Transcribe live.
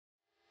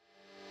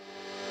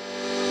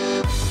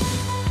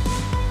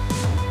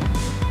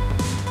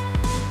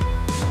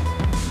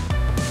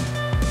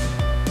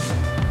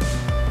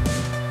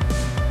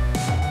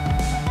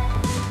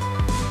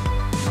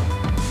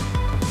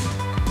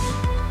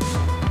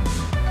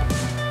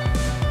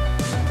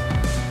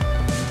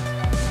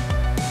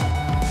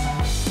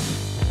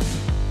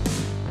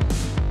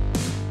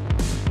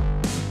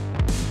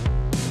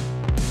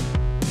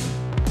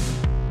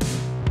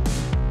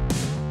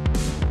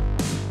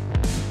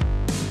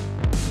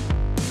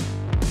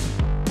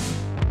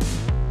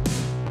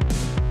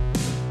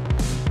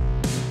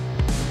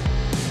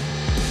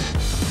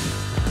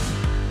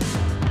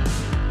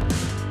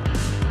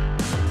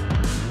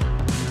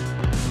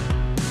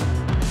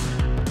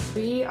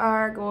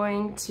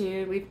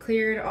we've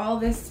cleared all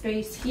this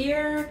space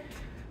here.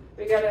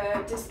 We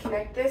gotta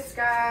disconnect this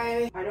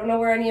guy. I don't know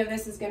where any of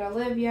this is gonna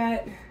live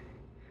yet,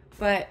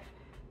 but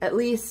at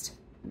least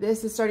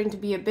this is starting to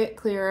be a bit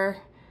clearer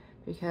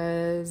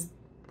because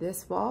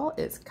this wall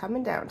is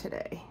coming down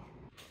today.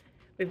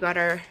 We've got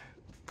our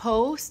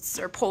posts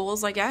or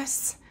poles, I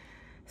guess.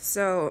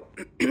 So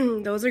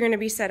those are gonna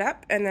be set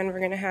up, and then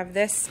we're gonna have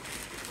this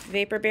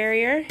vapor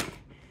barrier,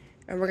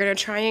 and we're gonna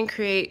try and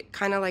create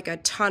kind of like a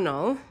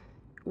tunnel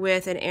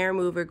with an air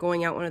mover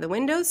going out one of the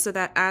windows, so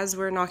that as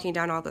we're knocking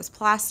down all this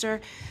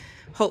plaster,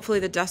 hopefully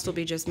the dust will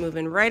be just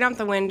moving right out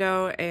the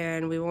window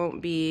and we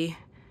won't be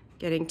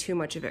getting too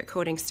much of it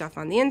coating stuff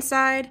on the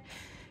inside.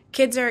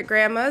 Kids are at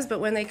grandma's, but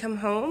when they come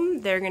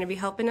home, they're gonna be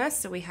helping us.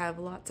 So we have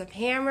lots of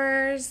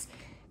hammers,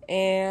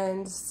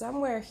 and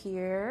somewhere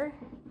here,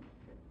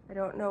 I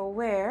don't know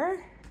where'd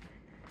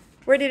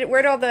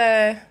all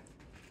the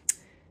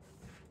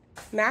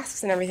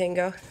masks and everything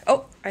go?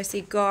 Oh, I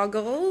see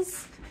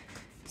goggles.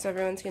 So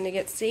everyone's gonna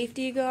get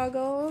safety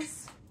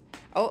goggles.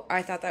 Oh,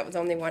 I thought that was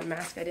only one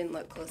mask. I didn't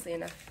look closely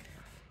enough.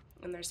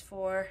 And there's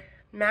 4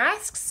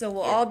 masks, so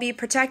we'll all be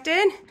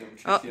protected. Don't we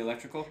check the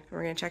electrical?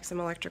 We're gonna check some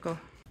electrical.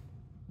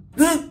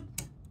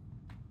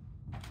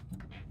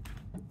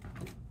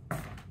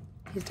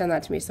 He's done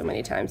that to me so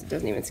many times, it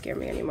doesn't even scare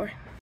me anymore.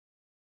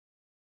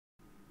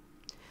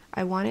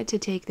 I wanted to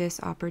take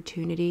this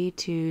opportunity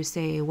to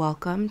say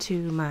welcome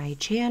to my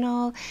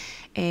channel,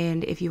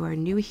 and if you are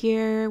new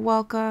here,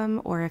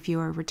 welcome, or if you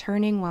are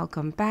returning,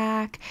 welcome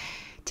back.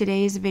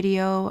 Today's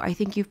video, I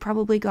think you've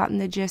probably gotten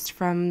the gist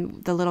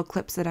from the little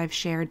clips that I've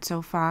shared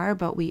so far,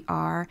 but we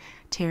are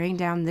tearing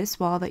down this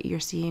wall that you're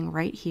seeing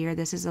right here.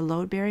 This is a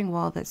load-bearing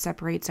wall that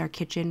separates our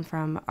kitchen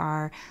from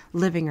our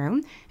living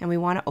room, and we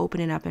want to open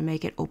it up and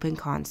make it open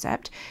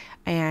concept,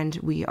 and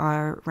we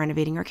are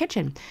renovating our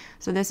kitchen.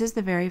 So this is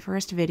the very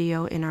first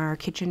video in our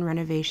kitchen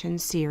renovation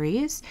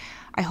series.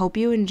 I hope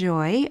you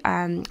enjoy.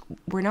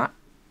 We're not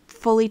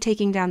fully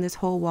taking down this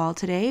whole wall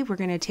today. We're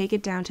going to take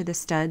it down to the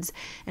studs,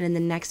 and in the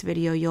next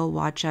video you'll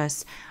watch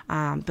us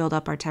build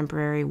up our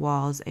temporary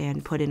walls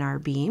and put in our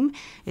beam.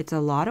 It's a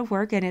lot of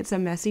work and it's a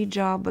messy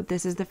job, but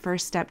this is the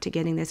first step to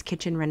getting this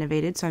kitchen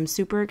renovated, so I'm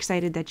super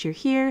excited that you're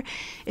here.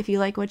 If you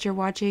like what you're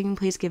watching,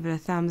 please give it a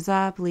thumbs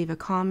up, leave a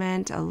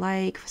comment, a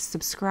like,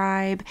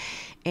 subscribe,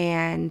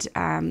 and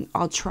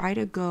I'll try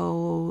to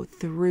go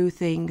through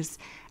things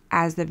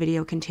as the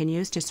video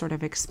continues to sort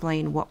of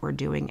explain what we're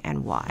doing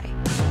and why.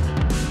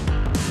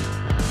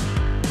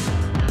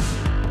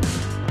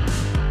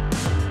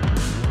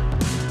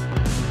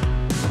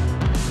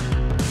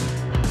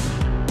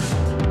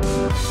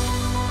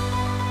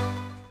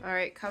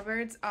 Alright,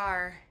 cupboards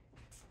are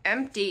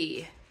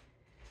empty,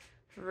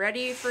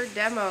 ready for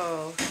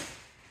demo.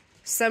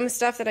 Some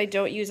stuff that I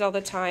don't use all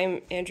the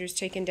time, Andrew's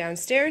taken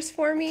downstairs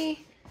for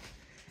me.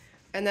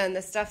 And then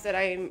the stuff that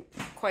I'm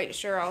quite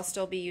sure I'll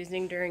still be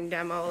using during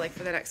demo, like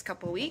for the next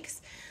couple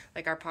weeks,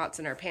 like our pots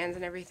and our pans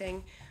and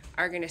everything,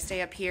 are going to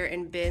stay up here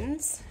in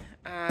bins.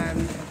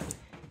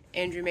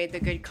 Andrew made the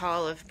good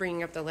call of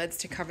bringing up the lids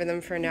to cover them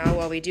for now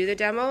while we do the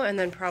demo, and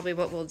then probably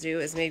what we'll do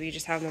is maybe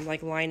just have them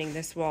like lining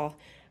this wall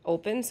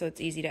open so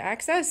it's easy to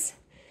access.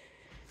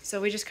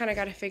 So we just kind of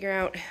got to figure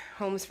out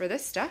homes for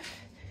this stuff,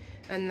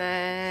 and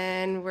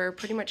then we're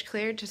pretty much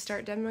cleared to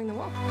start demoing the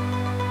wall.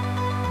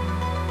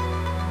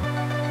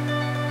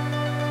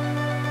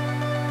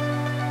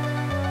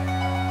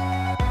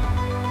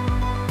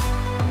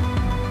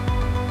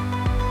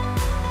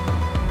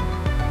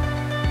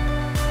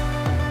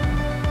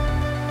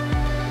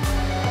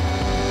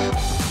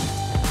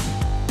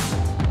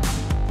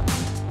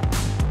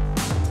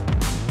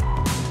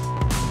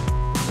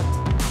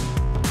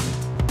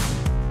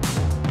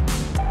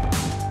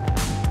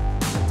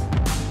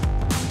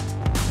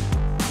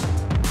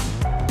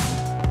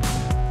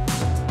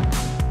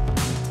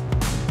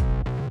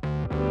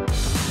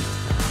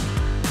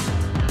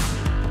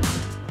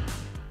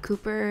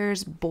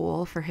 Cooper's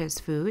bowl for his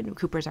food,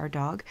 Cooper's our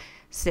dog,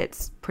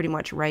 sits pretty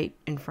much right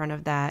in front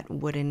of that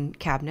wooden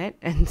cabinet,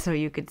 and so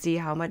you could see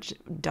how much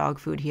dog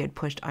food he had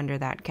pushed under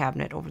that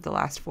cabinet over the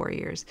last 4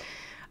 years.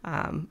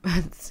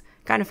 It's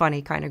kind of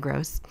funny, kind of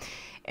gross.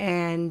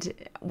 And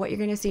what you're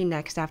going to see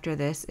next after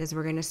this is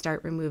we're going to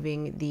start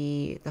removing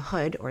the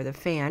hood or the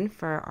fan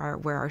for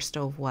where our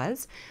stove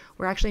was.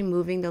 We're actually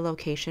moving the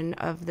location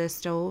of the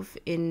stove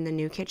in the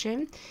new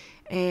kitchen.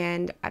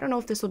 And I don't know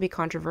if this will be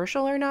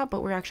controversial or not,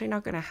 but we're actually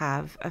not going to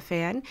have a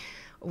fan.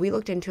 We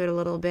looked into it a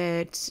little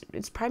bit.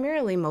 It's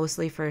primarily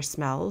mostly for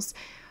smells,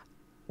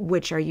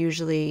 which are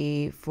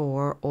usually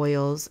for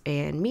oils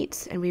and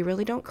meats, and we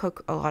really don't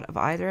cook a lot of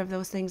either of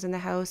those things in the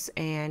house,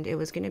 and it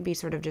was going to be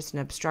sort of just an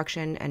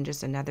obstruction and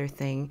just another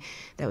thing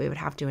that we would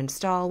have to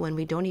install when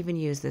we don't even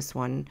use this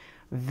one.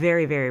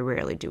 Very, very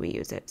rarely do we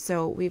use it.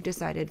 So we've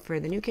decided for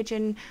the new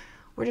kitchen,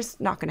 we're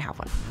just not going to have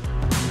one.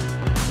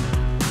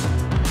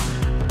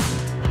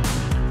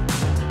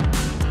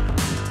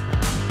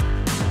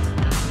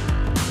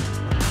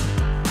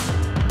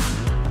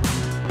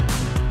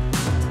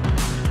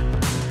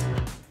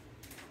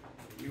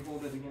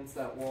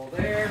 That wall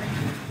there.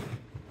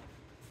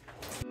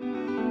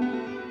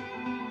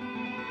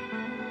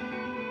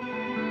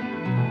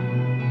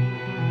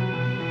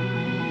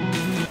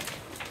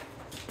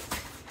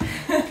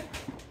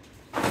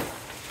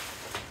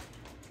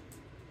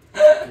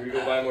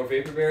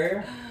 vapor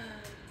barrier?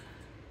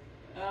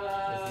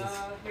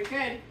 We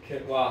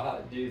could.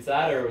 Well, do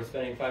that or we're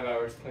spending 5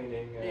 hours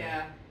cleaning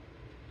Yeah.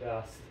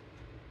 dust.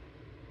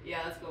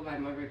 Yeah, let's go buy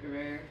more vapor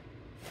barrier.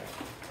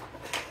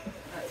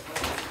 That's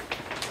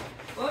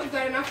fine. Well, we've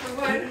got enough for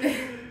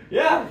one.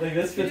 Yeah, like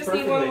this We fits just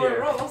need perfectly one more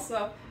here. roll,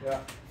 so. Yeah.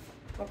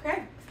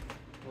 Okay.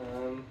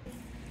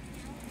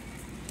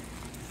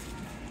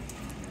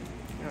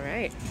 All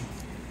right.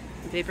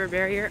 Vapor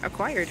barrier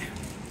acquired.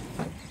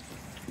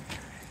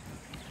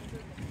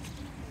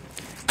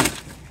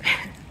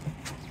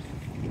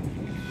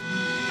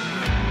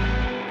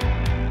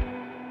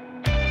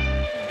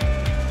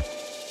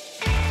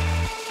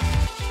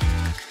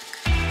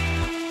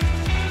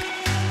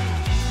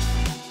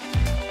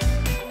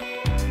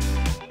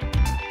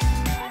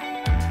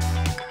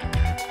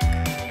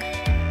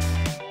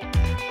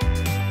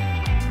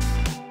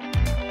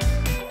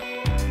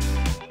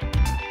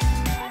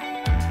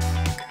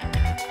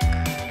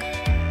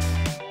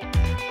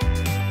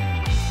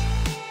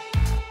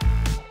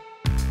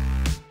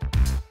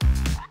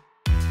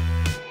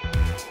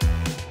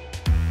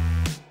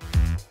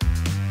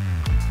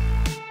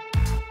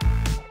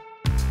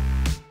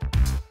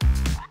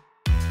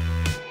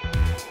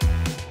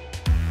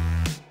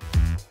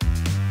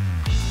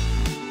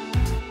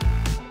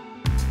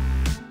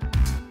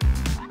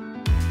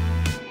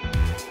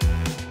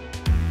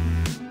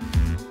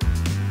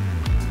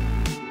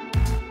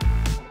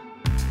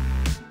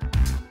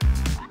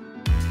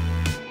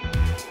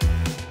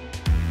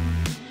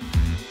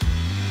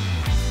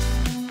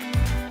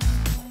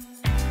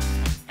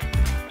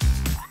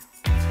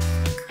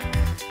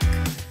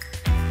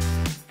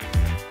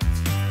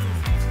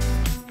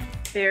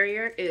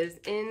 Barrier is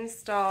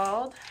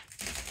installed.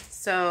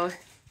 So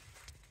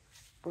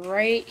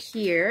right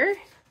here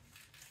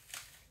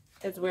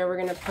is where we're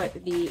gonna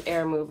put the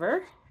air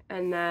mover.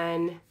 And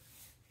then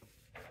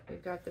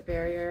we've got the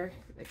barrier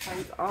that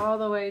comes all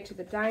the way to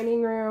the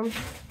dining room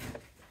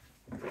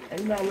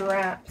and then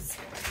wraps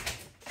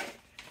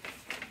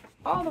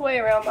all the way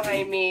around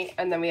behind me.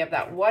 And then we have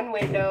that one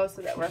window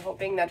so that we're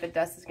hoping that the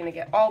dust is gonna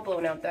get all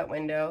blown out that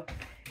window.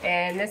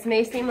 And this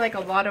may seem like a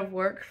lot of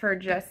work for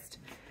just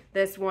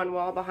this one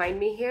wall behind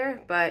me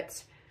here,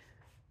 but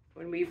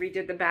when we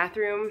redid the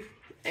bathroom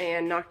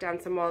and knocked down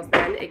some walls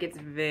then, it gets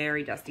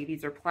very dusty.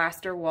 These are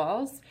plaster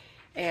walls,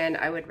 and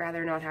I would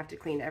rather not have to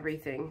clean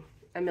everything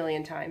a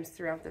million times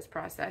throughout this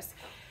process.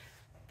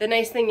 The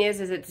nice thing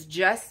is it's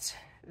just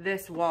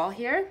this wall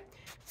here,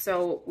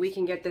 so we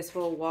can get this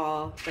whole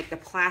wall, like the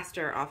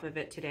plaster off of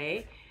it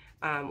today.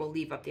 We'll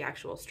leave up the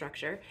actual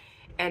structure,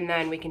 and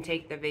then we can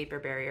take the vapor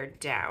barrier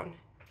down,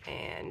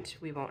 and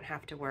we won't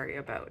have to worry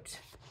about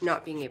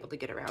not being able to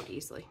get around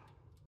easily.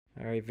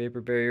 All right,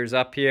 vapor barrier's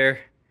up here.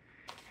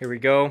 Here we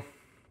go.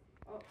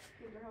 Oh,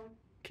 kids are home.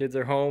 Kids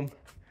are home.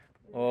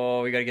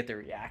 Oh, we gotta get the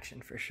reaction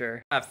for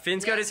sure.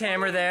 Finn's got his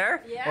hammer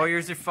there. Yeah. Oh,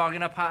 yours are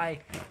fogging up high.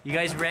 You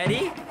guys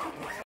ready?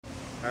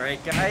 All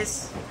right,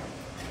 guys.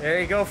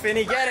 There you go,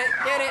 Finny. Get it,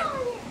 get it.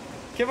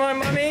 Come on,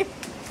 mommy.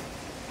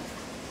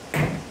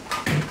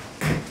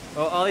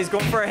 Oh, Ollie's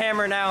going for a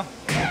hammer now.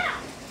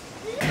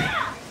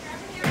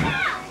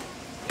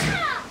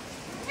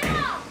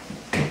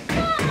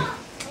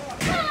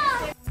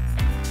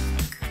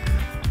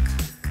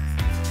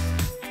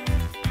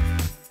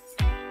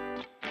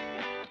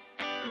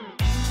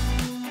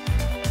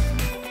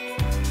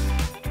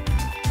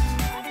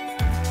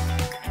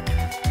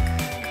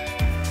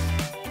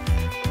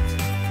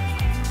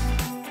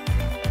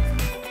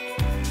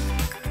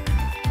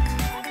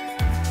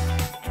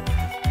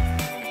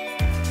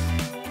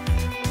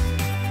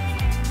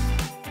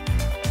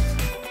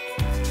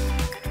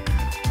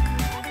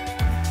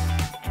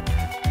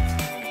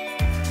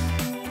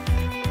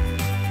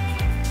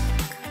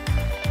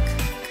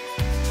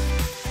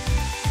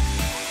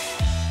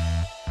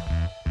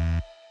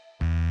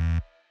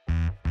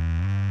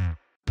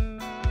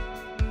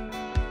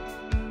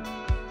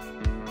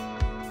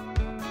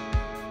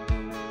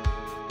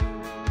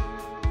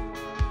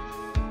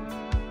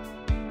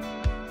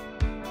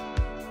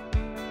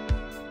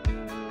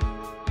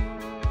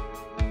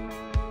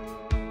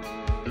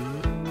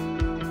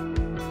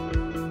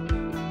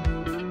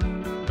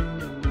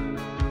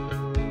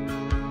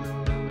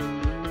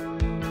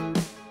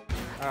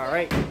 All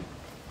right,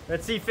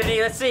 let's see, Finny,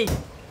 let's see.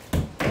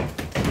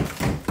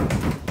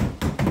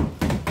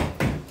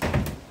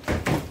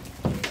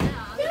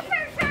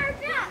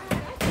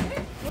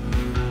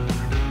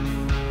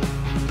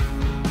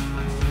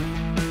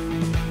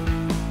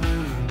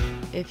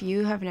 If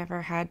you have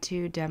never had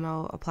to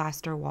demo a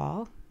plaster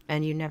wall,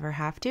 and you never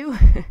have to,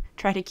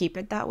 try to keep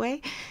it that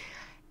way.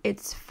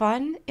 It's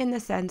fun in the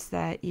sense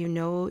that you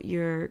know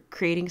you're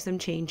creating some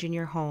change in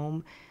your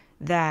home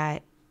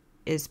that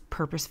is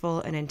purposeful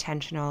and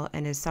intentional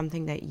and is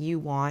something that you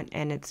want,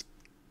 and it's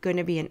going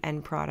to be an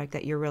end product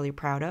that you're really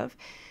proud of.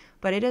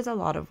 But it is a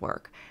lot of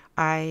work.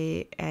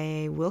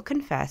 I will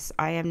confess,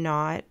 I am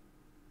not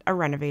a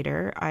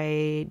renovator.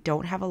 I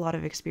don't have a lot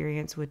of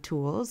experience with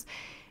tools,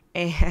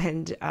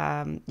 And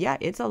yeah,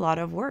 it's a lot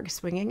of work.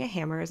 Swinging a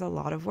hammer is a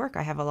lot of work.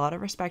 I have a lot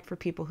of respect for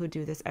people who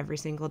do this every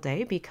single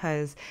day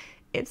because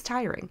it's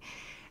tiring.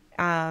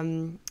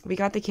 We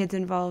got the kids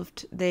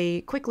involved.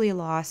 They quickly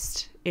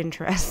lost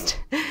interest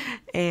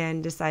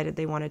and decided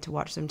they wanted to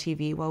watch some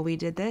TV while we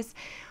did this.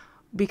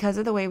 Because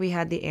of the way we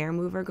had the air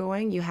mover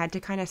going, you had to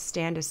kind of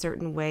stand a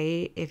certain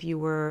way if you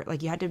were,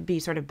 like, you had to be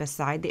sort of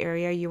beside the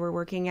area you were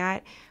working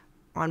at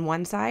on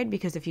one side,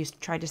 because if you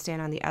tried to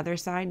stand on the other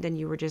side, then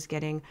you were just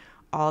getting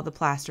all the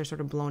plaster sort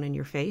of blown in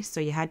your face.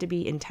 So you had to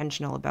be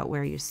intentional about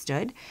where you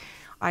stood.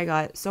 I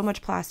got so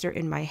much plaster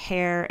in my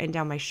hair and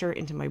down my shirt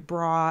into my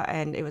bra,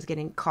 and it was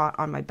getting caught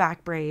on my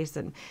back brace.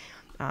 And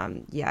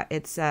yeah,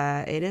 it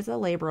is a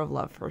labor of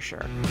love for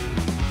sure.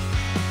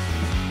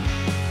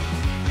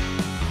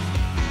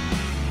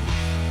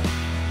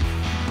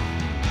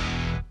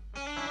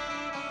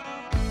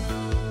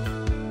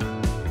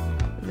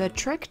 The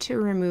trick to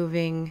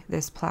removing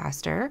this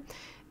plaster,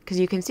 because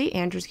you can see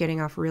Andrew's getting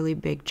off really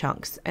big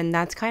chunks, and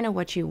that's kind of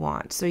what you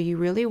want. So you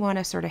really want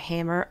to sort of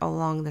hammer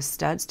along the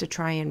studs to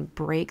try and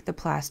break the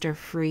plaster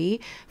free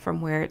from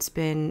where it's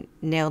been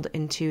nailed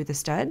into the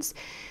studs.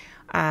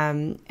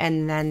 And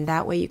then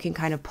that way you can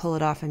kind of pull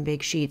it off in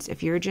big sheets.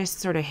 If you're just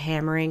sort of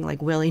hammering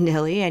like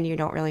willy-nilly and you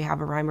don't really have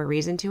a rhyme or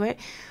reason to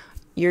it,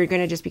 you're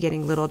going to just be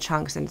getting little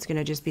chunks, and it's going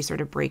to just be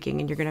sort of breaking,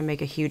 and you're going to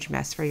make a huge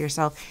mess for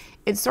yourself.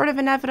 It's sort of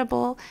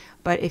inevitable,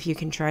 but if you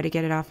can try to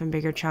get it off in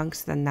bigger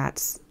chunks, then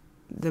that's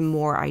the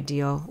more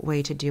ideal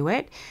way to do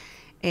it.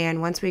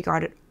 And once we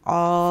got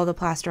all the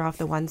plaster off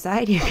the one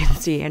side, you can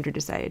see Andrew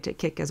decided to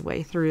kick his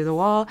way through the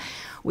wall.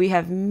 We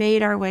have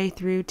made our way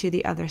through to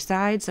the other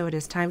side, so it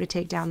is time to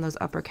take down those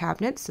upper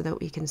cabinets so that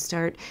we can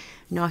start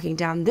knocking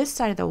down this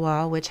side of the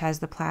wall, which has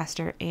the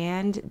plaster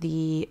and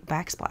the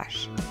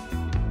backsplash.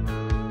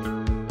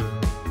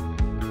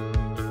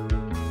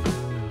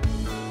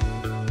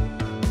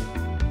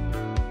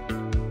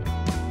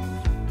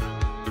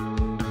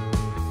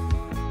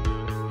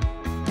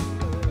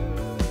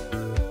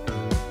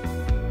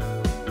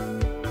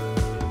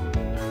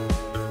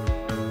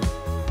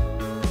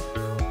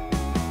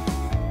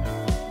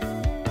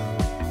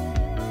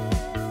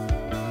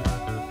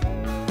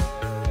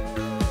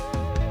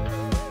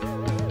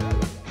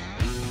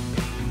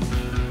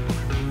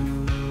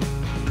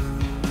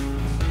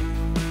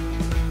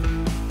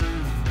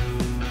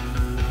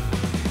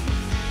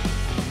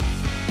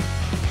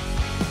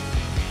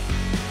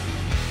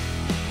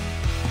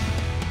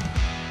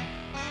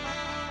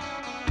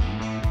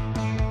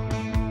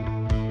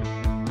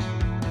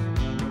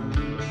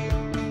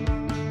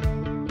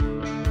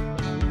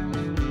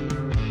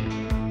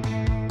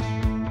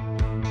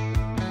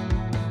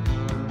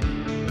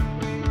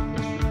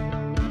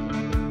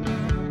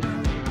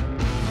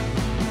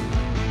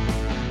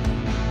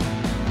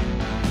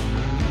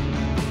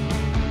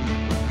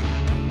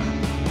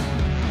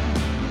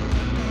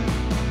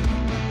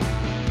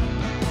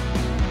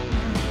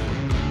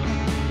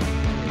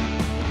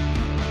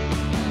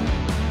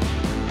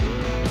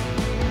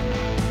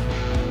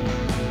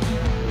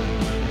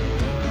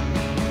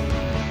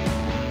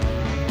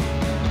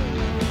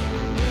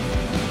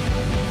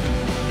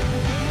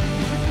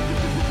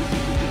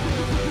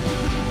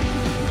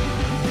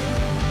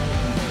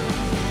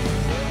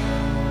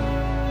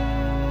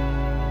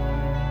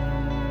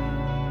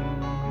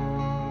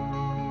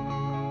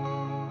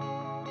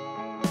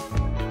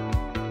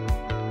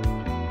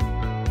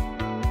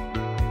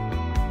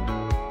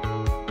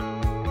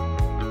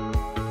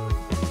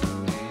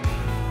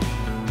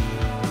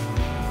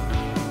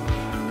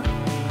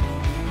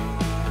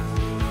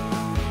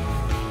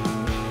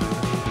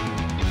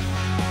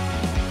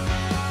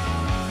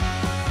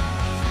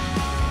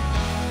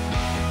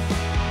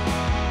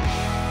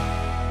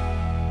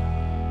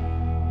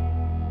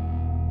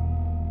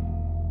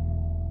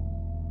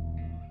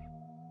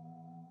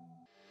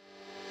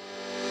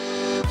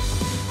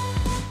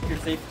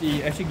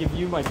 Safety, I should give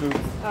you my boots.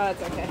 Oh,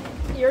 it's okay.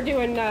 You're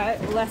doing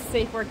less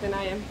safe work than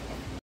I am.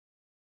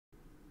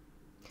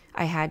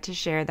 I had to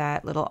share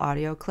that little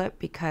audio clip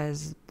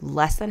because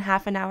less than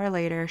half an hour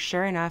later,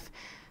 sure enough,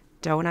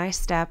 don't I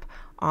step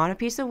on a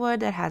piece of wood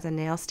that has a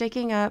nail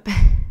sticking up,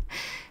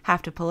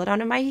 have to pull it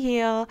onto my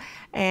heel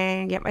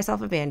and get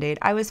myself a Band-Aid.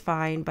 I was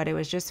fine, but it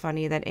was just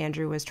funny that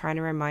Andrew was trying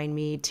to remind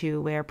me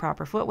to wear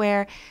proper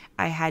footwear.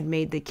 I had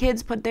made the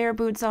kids put their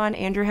boots on.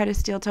 Andrew had his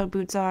steel-toed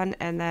boots on,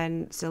 and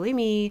then silly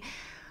me,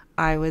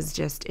 I was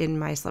just in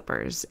my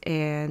slippers.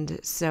 And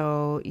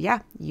so, yeah,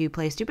 you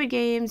play stupid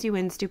games, you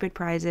win stupid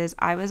prizes.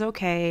 I was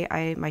okay.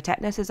 My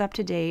tetanus is up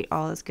to date.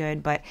 All is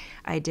good, but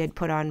I did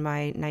put on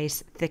my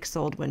nice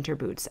thick-soled winter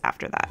boots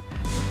after that.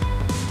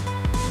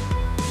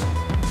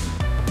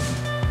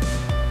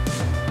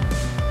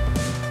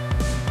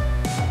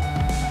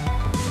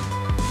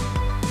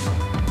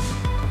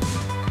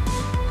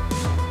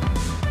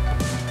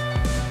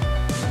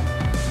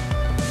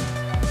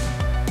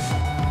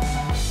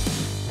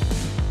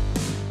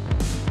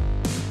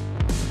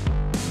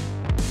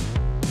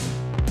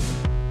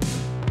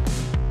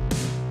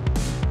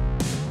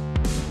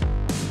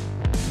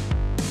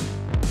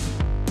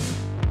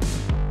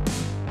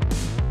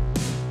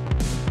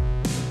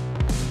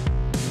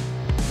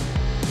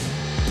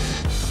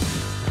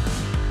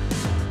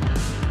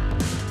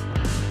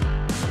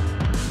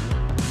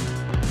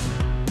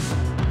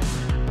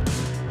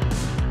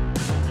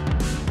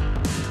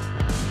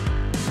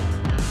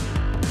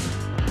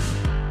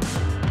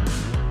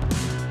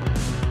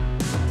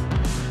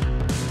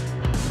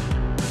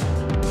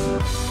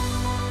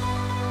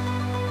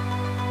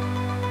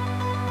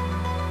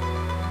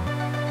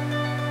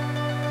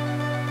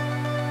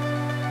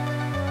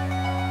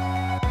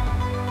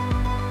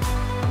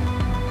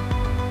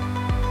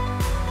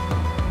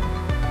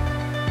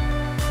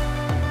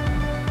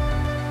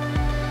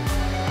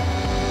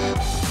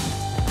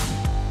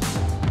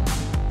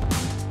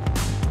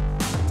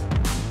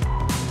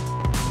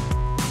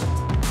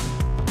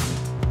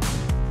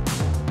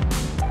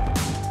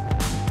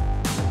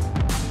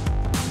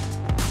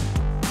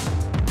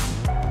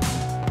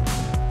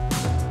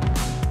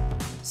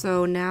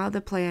 So now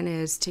the plan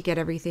is to get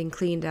everything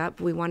cleaned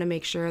up. We want to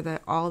make sure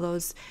that all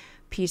those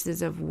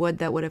pieces of wood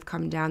that would have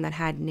come down that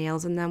had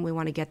nails in them, we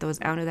want to get those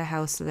out of the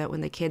house so that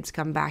when the kids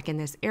come back in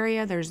this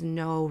area, there's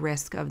no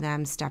risk of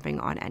them stepping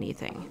on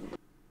anything.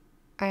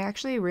 I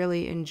actually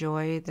really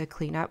enjoy the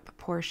cleanup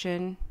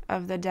portion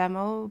of the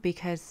demo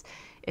because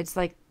it's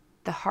like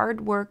the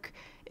hard work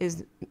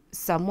is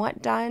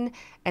somewhat done,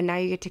 and now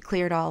you get to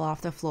clear it all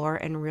off the floor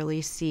and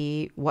really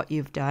see what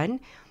you've done.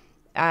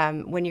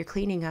 When you're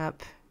cleaning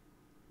up,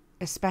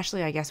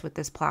 especially I guess with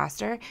this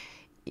plaster,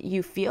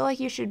 you feel like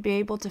you should be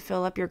able to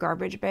fill up your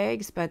garbage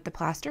bags, but the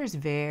plaster is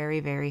very,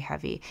 very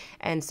heavy.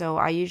 And so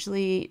I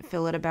usually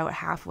fill it about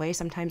halfway,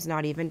 sometimes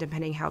not even,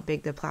 depending how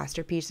big the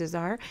plaster pieces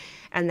are.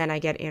 And then I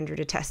get Andrew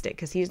to test it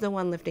because he's the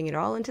one lifting it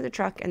all into the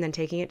truck and then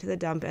taking it to the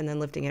dump and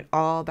then lifting it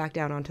all back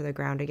down onto the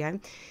ground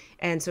again.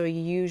 And so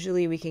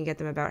usually we can get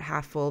them about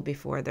half full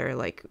before they're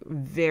like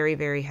very,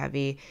 very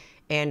heavy.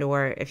 And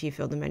or if you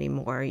fill them any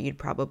more, you'd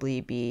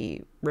probably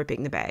be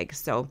ripping the bag.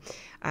 So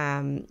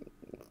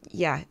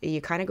yeah,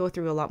 you kind of go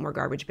through a lot more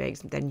garbage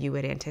bags than you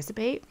would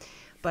anticipate.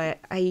 But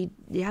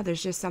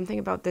there's just something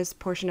about this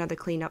portion of the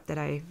cleanup that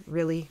I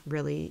really,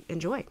 really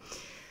enjoy.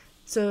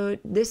 So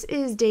this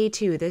is day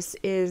 2. This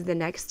is the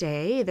next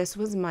day. This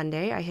was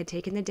Monday. I had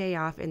taken the day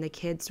off and the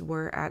kids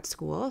were at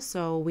school.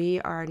 So we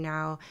are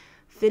now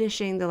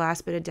finishing the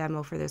last bit of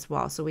demo for this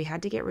wall. So we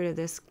had to get rid of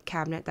this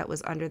cabinet that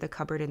was under the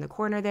cupboard in the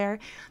corner there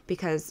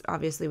because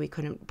obviously we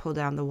couldn't pull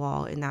down the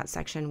wall in that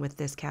section with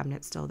this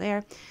cabinet still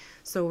there.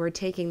 So we're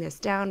taking this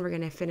down. We're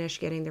going to finish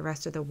getting the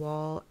rest of the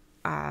wall,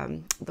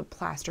 the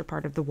plaster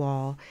part of the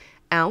wall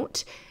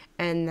out,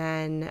 and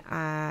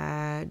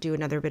then do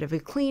another bit of a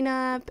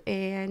cleanup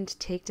and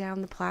take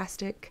down the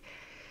plastic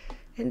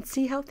and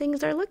see how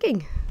things are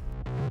looking.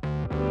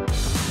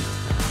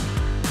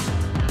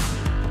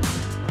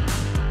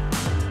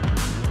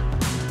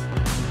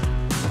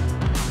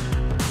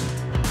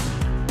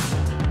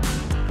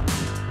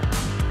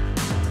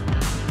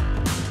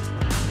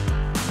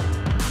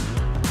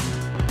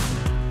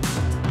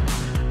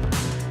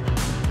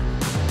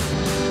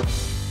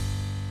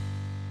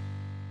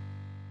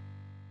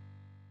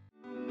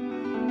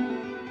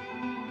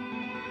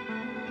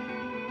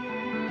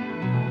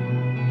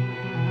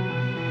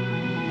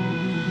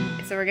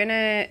 So we're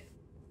gonna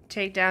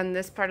take down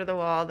this part of the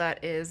wall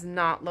that is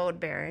not load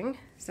bearing.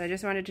 So I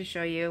just wanted to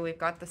show you, we've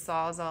got the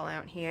saws all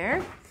out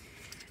here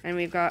and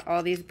we've got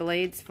all these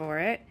blades for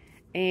it.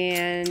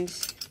 And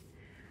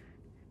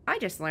I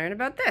just learned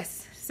about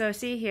this. So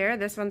see here,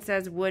 this one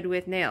says wood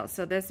with nails.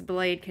 So this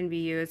blade can be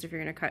used if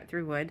you're gonna cut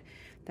through wood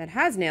that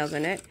has nails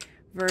in it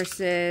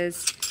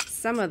versus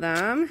some of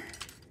them,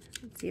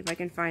 let's see if I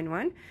can find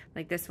one,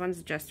 like this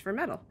one's just for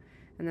metal.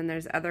 And then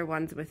there's other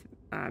ones with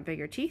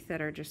bigger teeth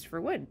that are just for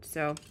wood.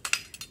 So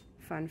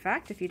fun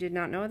fact if you did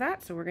not know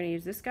that. So we're going to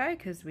use this guy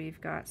because we've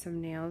got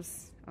some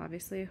nails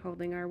obviously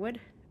holding our wood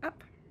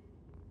up.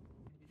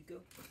 Ready to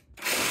go.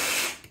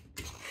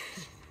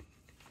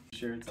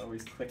 Sure it's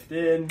always clicked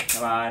in.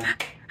 Come on.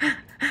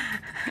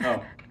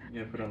 Oh, you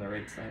gotta put it on the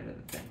right side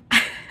of the thing.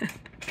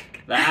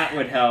 That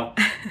would help.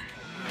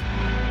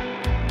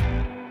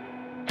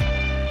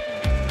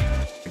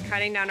 We're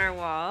cutting down our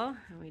wall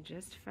and we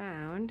just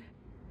found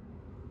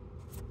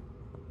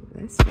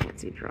this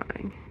fancy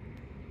drawing.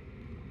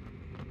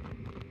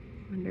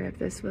 Wonder if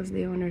this was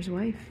the owner's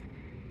wife.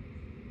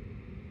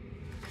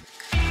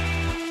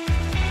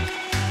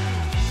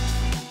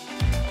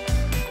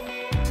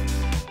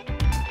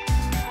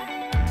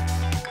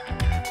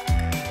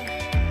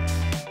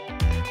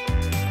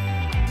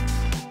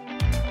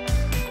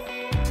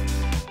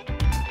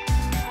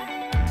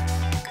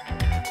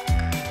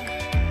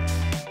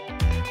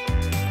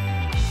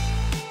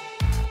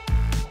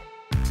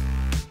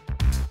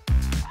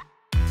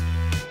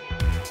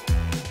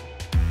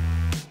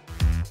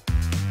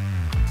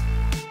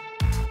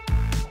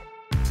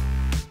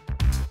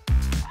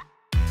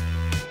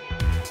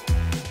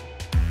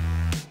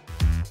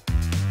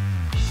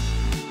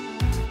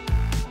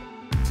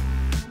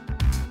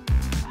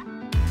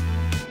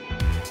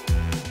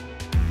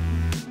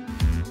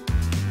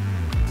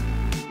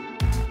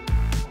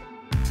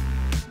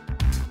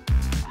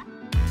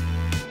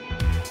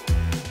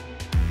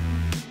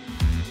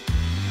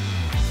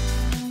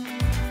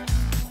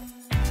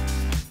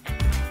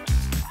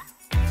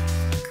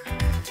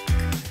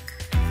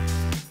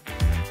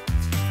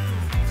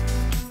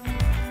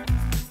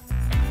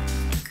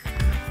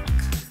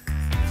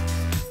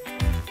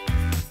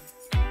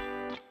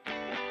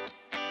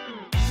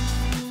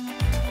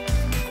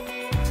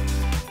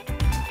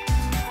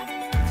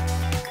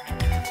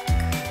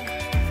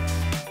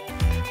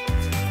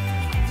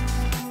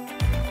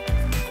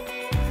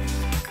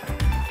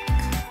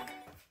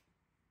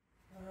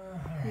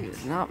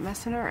 Not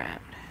messing around.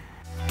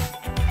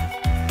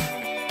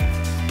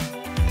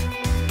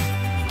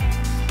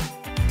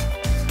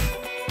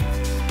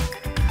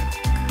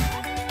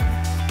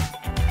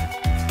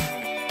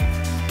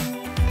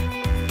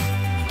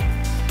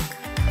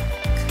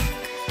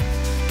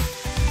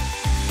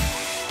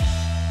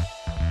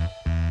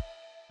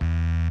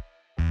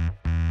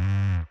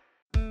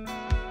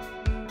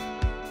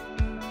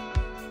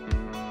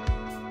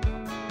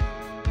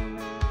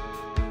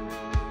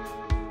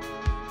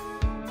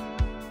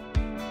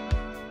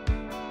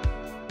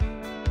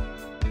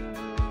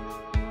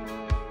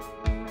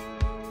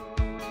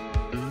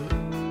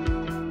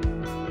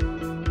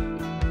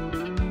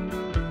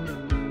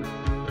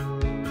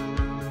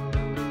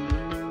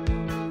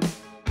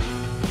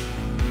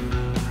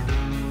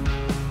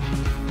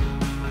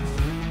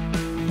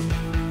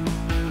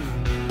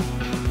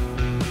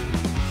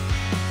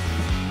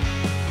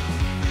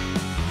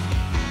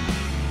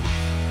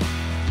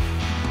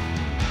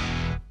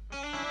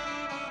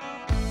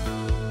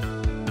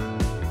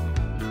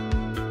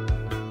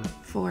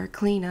 for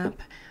cleanup,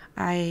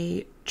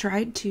 I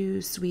tried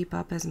to sweep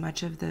up as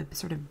much of the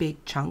sort of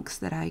big chunks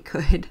that I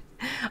could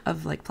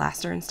of like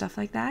plaster and stuff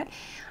like that.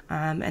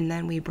 And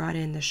then we brought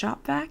in the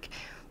shop vac,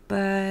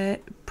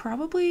 but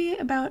probably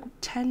about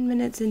 10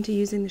 minutes into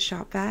using the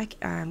shop vac,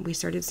 we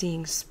started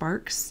seeing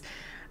sparks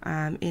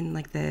in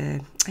like I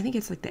think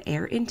it's like the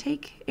air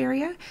intake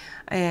area,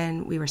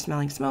 and we were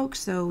smelling smoke,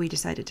 so we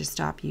decided to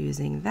stop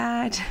using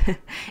that.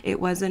 It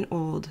was an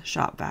old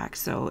shop vac,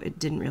 so it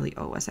didn't really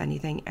owe us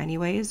anything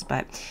anyways,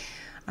 but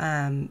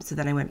so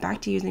then I went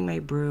back to using my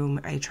broom.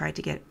 I tried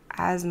to get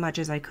as much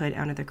as I could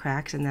out of the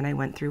cracks, and then I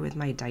went through with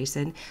my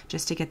Dyson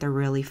just to get the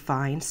really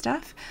fine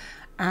stuff.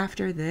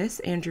 After this,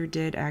 Andrew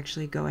did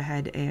actually go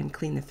ahead and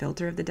clean the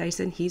filter of the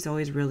Dyson. He's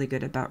always really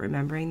good about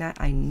remembering that.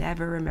 I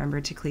never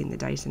remember to clean the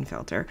Dyson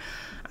filter.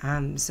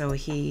 So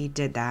he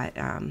did that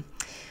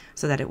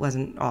so that it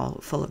wasn't all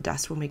full of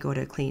dust when we go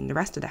to clean the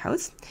rest of the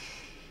house.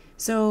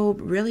 So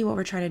really what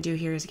we're trying to do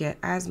here is get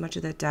as much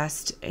of the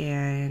dust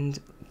and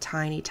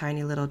tiny,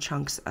 tiny little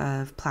chunks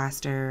of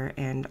plaster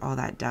and all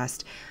that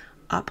dust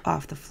up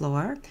off the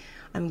floor.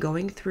 I'm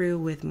going through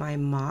with my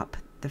mop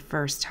the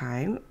first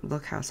time.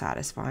 Look how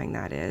satisfying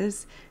that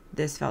is.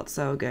 This felt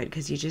so good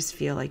because you just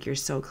feel like you're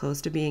so close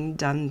to being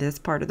done this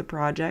part of the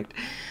project.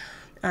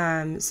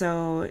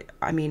 So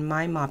I mean,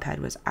 my mop head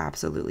was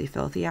absolutely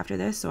filthy after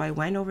this, so I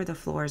went over the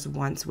floors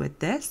once with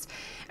this,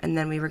 and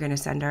then we were going to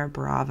send our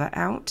Brava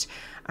out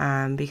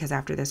because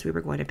after this we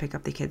were going to pick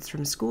up the kids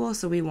from school,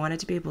 so we wanted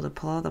to be able to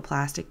pull all the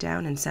plastic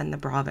down and send the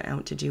Brava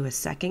out to do a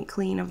second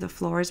clean of the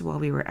floors while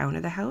we were out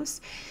of the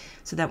house,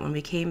 so that when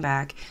we came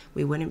back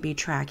we wouldn't be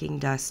tracking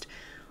dust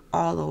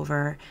all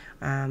over,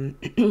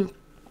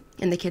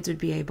 and the kids would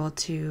be able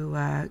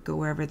to go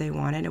wherever they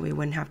wanted, and we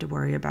wouldn't have to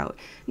worry about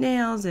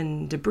nails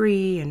and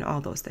debris and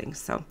all those things.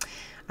 So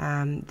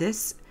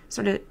this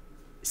sort of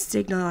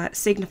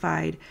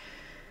signified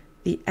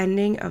the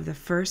ending of the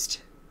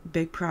first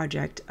big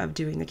project of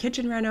doing the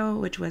kitchen reno,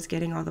 which was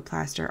getting all the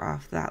plaster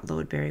off that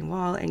load-bearing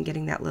wall and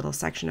getting that little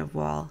section of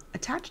wall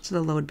attached to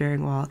the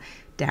load-bearing wall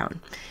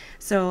down.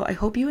 So I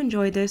hope you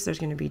enjoyed this. There's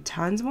going to be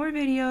tons more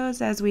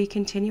videos as we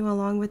continue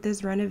along with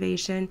this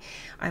renovation.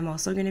 I'm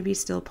also going to be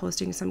still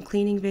posting some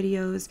cleaning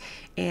videos,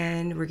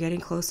 and we're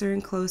getting closer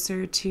and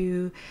closer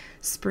to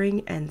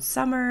spring and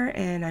summer,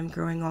 and I'm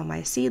growing all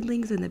my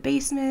seedlings in the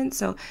basement,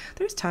 so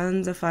there's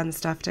tons of fun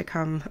stuff to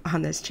come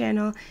on this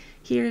channel.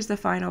 Here's the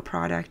final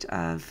product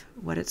of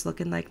what it's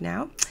looking like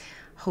now.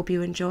 Hope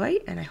you enjoy,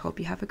 and I hope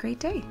you have a great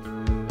day.